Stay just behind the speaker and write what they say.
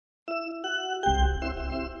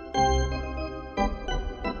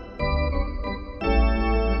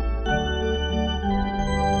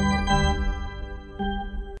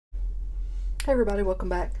Hey everybody, welcome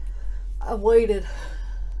back. I waited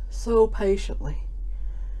so patiently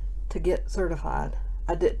to get certified.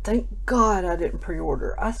 Thank God I didn't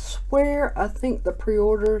pre-order. I swear I think the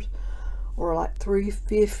pre-orders were like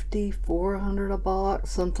 $350, $400 a box,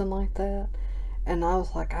 something like that. And I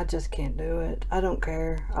was like, I just can't do it. I don't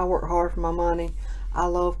care. I work hard for my money. I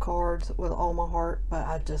love cards with all my heart,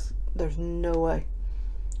 but there's no way.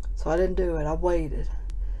 So I didn't do it. I waited.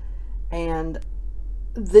 And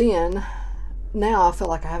then now I feel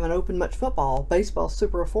like I haven't opened much football. Baseball's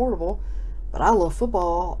super affordable, but I love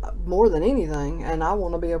football more than anything, and I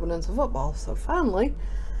want to be opening some football. So finally,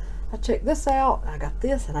 I checked this out. I got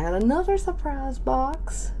this, and I got another surprise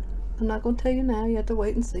box. I'm not going to tell you now. You have to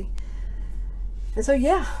wait and see. And so,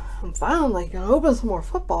 yeah, I'm finally going to open some more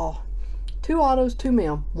football. 2 autos, 2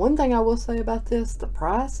 mil. One thing I will say about this, the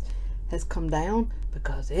price has come down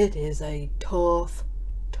because it is a tough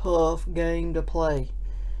game to play.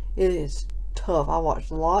 It is tough. I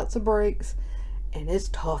watched lots of breaks, and it's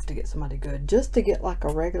tough to get somebody good. Just to get like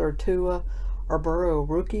a regular Tua or Burrow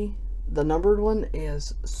rookie, the numbered one,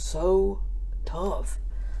 is so tough.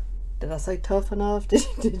 Did I say tough enough?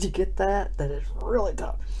 Did you get that? That is really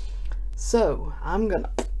tough. So I'm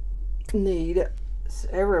gonna need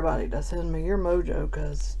everybody to send me your mojo,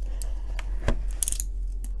 because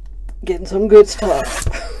getting some good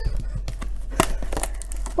stuff.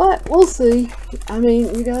 But we'll see. I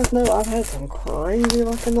mean, you guys know I've had some crazy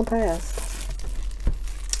luck in the past,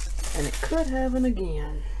 and it could happen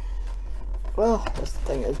again. Well, this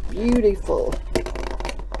thing is beautiful.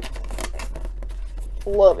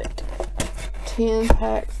 Love it. 10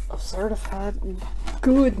 packs of certified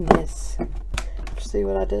goodness. See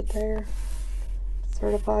what I did there?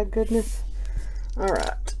 Certified goodness.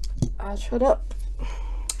 Alright, I'll shut up.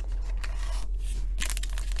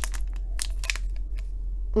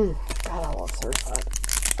 God, I love certified.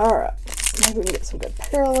 Alright, maybe we can get some good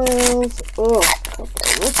parallels. Oh, a couple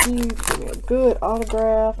of rookies. Give me a good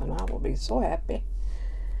autograph, and I will be so happy.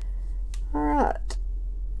 Alright,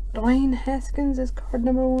 Dwayne Haskins is card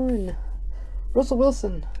number 1. Russell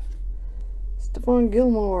Wilson. Stephon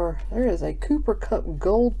Gilmore. There is a Cooper Cup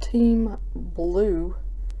Gold Team Blue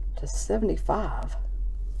 /75.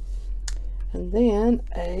 And then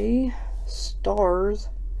a Stars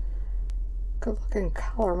good looking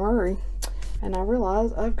Kyler Murray. And I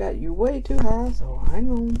realize I've got you way too high, so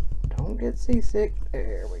hang on. Don't get seasick.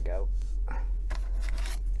 There we go.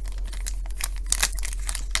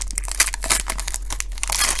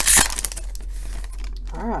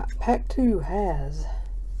 Alright, pack 2 has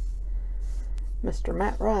Mr.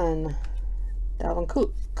 Matt Ryan, Dalvin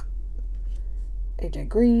Cook, AJ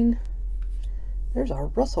Green. There's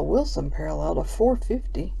a Russell Wilson parallel to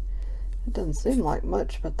 450. It doesn't seem like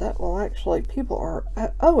much, but that will actually, people are,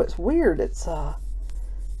 oh, it's weird. It's like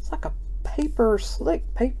a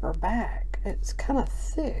slick paper back. It's kind of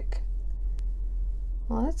thick.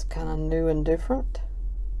 Well, that's kind of new and different.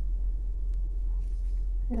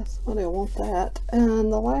 Yeah, somebody will want that.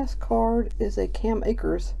 And the last card is a Cam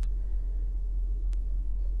Akers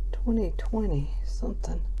 2020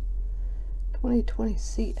 something. 2020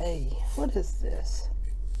 CA. What is this?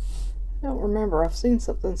 I don't remember. I've seen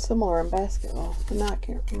something similar in basketball, but now I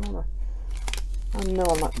can't remember. I know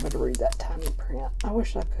I'm not going to read that tiny print. I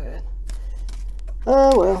wish I could.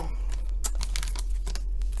 Oh well.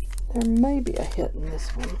 There may be a hit in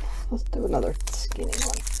this one. Let's do another skinny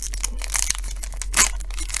one.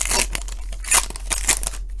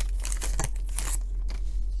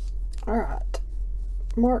 Alright.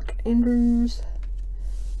 Mark Andrews,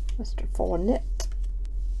 Mr. Fournette,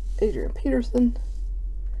 Adrian Peterson,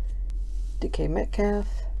 DK Metcalf,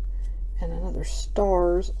 and another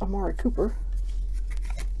Stars Amari Cooper.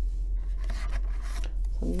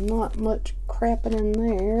 So not much crapping in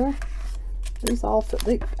there. These all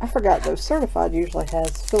fit. I forgot those certified usually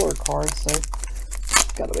has filler cards, so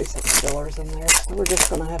there's got to be some fillers in there. So we're just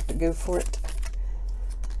going to have to go for it.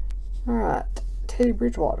 Alright, Teddy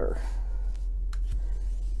Bridgewater.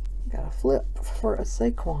 Got a flip for a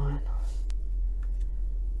Saquon.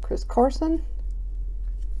 Chris Carson.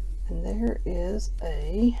 And there is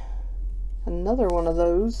another one of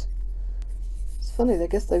those. It's funny, I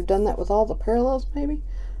guess they've done that with all the parallels, maybe.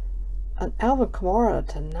 An Alvin Kamara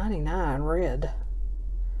 /99 red.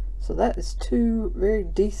 So that is 2 very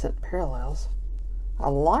decent parallels. I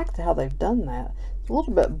liked how they've done that. It's a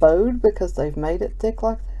little bit bowed because they've made it thick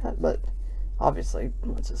like that, but obviously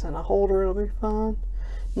once it's in a holder it'll be fine.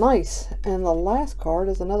 Nice. And the last card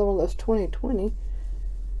is another one of those 2020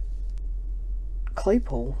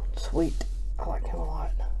 Claypool. Sweet. I like him a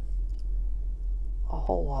lot. A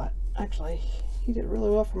whole lot. Actually, he did really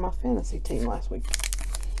well for my fantasy team last week.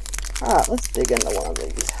 Alright, let's dig into one of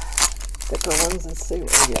these thicker ones and see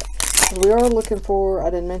what we get. We are looking for, I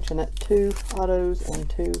didn't mention it, 2 autos and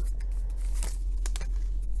 2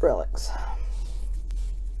 relics.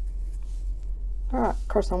 Alright,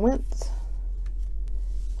 Carson Wentz,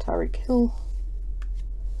 Tyreek Hill,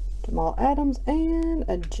 Jamal Adams, and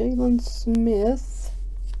a Jalen Smith.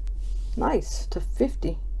 Nice, to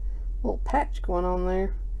 50. Little patch going on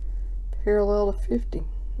there. Parallel to 50.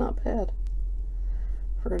 Not bad.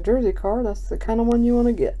 For a jersey card, that's the kind of one you want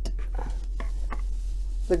to get.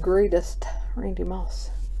 The greatest, Randy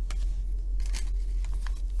Moss.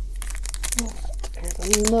 Alright,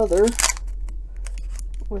 here's another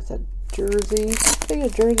with a jersey. Could be a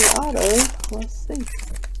jersey auto. Let's see.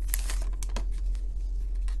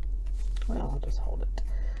 Well, I'll just hold it.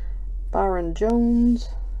 Byron Jones,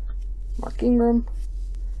 Mark Ingram,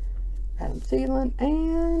 Adam Thielen,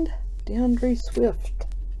 and DeAndre Swift.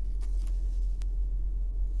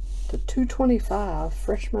 To 225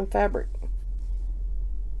 freshman fabric.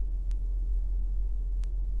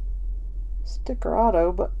 Sticker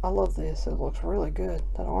auto, but I love this. It looks really good.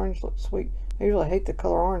 That orange looks sweet. I usually hate the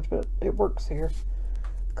color orange, but it works here.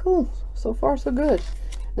 Cool. So far, so good.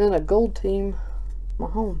 And then a gold team,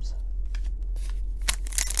 Mahomes.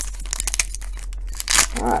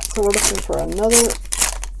 Alright, so we're looking for another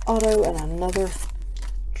auto and another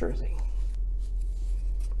jersey.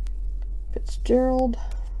 Fitzgerald,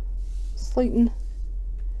 Slayton,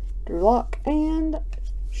 Drew Lock, and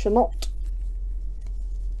Chenault.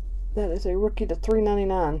 That is a rookie to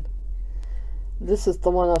 399. This is the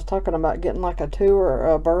one I was talking about, getting like a 2 or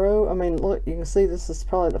a Burrow. I mean, look, you can see this is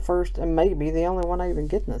probably the first and maybe the only one I even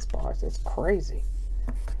get in this box. It's crazy.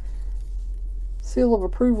 Seal of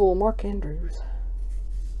approval, Mark Andrews.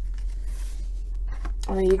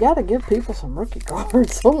 I mean, you got to give people some rookie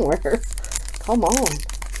cards somewhere. Come on.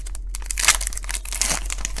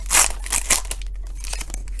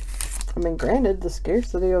 I mean, granted, the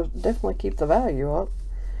scarcity will definitely keep the value up.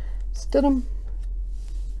 Stidham,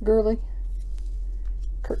 Gurley,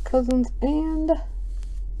 Kirk Cousins, and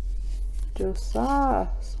Josiah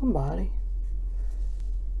somebody.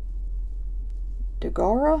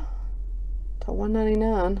 Degara to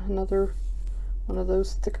 199. Another one of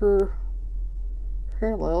those thicker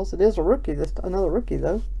parallels. It is a rookie. This another rookie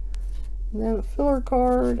though. And then a filler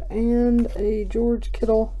card and a George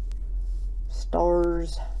Kittle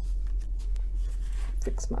stars.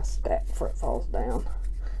 Fix my stack before it falls down.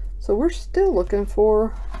 So we're still looking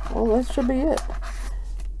for, well, that should be it.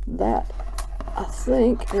 That, I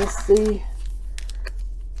think, is the,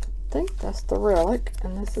 I think that's the relic,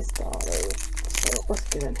 and this is the auto. So let's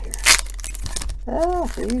get in here. Ah,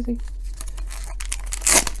 easy.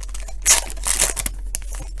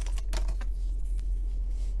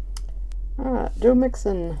 Alright, Joe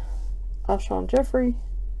Mixon, Alshon Jeffrey,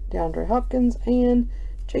 DeAndre Hopkins, and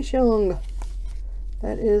Chase Young.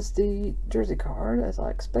 That is the jersey card, as I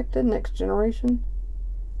expected. Next generation.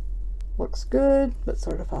 Looks good, but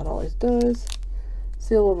certified always does.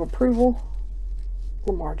 Seal of approval,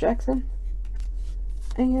 Lamar Jackson.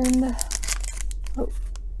 And, oh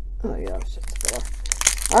yeah, I should spill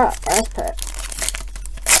off. Alright, last pack.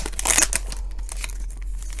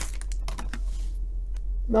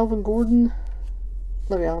 Melvin Gordon,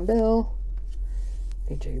 Le'Veon Bell,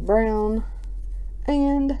 A.J. Brown,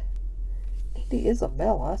 and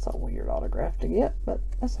Isabella. That's a weird autograph to get, but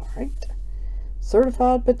that's alright.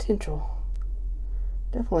 Certified Potential.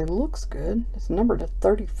 Definitely looks good. It's numbered to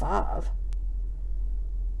 35.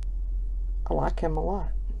 I like him a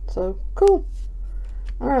lot. So, cool.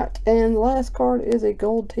 Alright, and the last card is a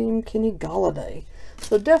gold team Kenny Golladay.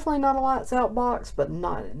 So definitely not a lights out box, but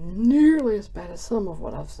not nearly as bad as some of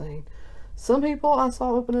what I've seen. Some people I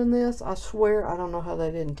saw opening this, I swear I don't know how they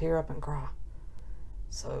didn't tear up and cry.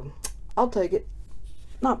 So, I'll take it.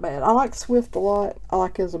 Not bad. I like Swift a lot. I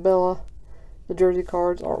like Isabella. The jersey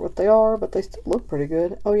cards aren't what they are, but they still look pretty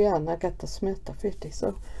good. Oh yeah, and I got the Smith to 50,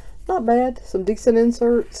 so not bad. Some decent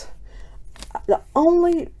inserts. The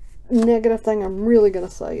only negative thing I'm really going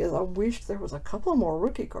to say is I wish there was a couple more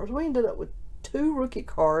rookie cards. We ended up with 2 rookie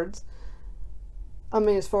cards. I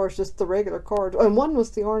mean, as far as just the regular cards. And one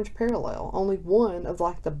was the orange parallel. Only one of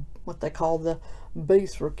like the, what they call the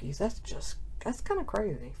base rookies. That's kind of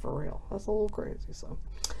crazy, for real. That's a little crazy. So,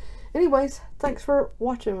 anyways, thanks for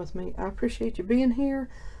watching with me. I appreciate you being here.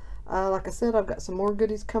 Like I said, I've got some more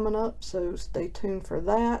goodies coming up, so stay tuned for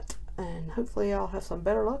that. And hopefully I'll have some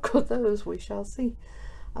better luck with those. We shall see.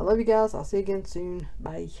 I love you guys. I'll see you again soon.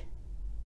 Bye.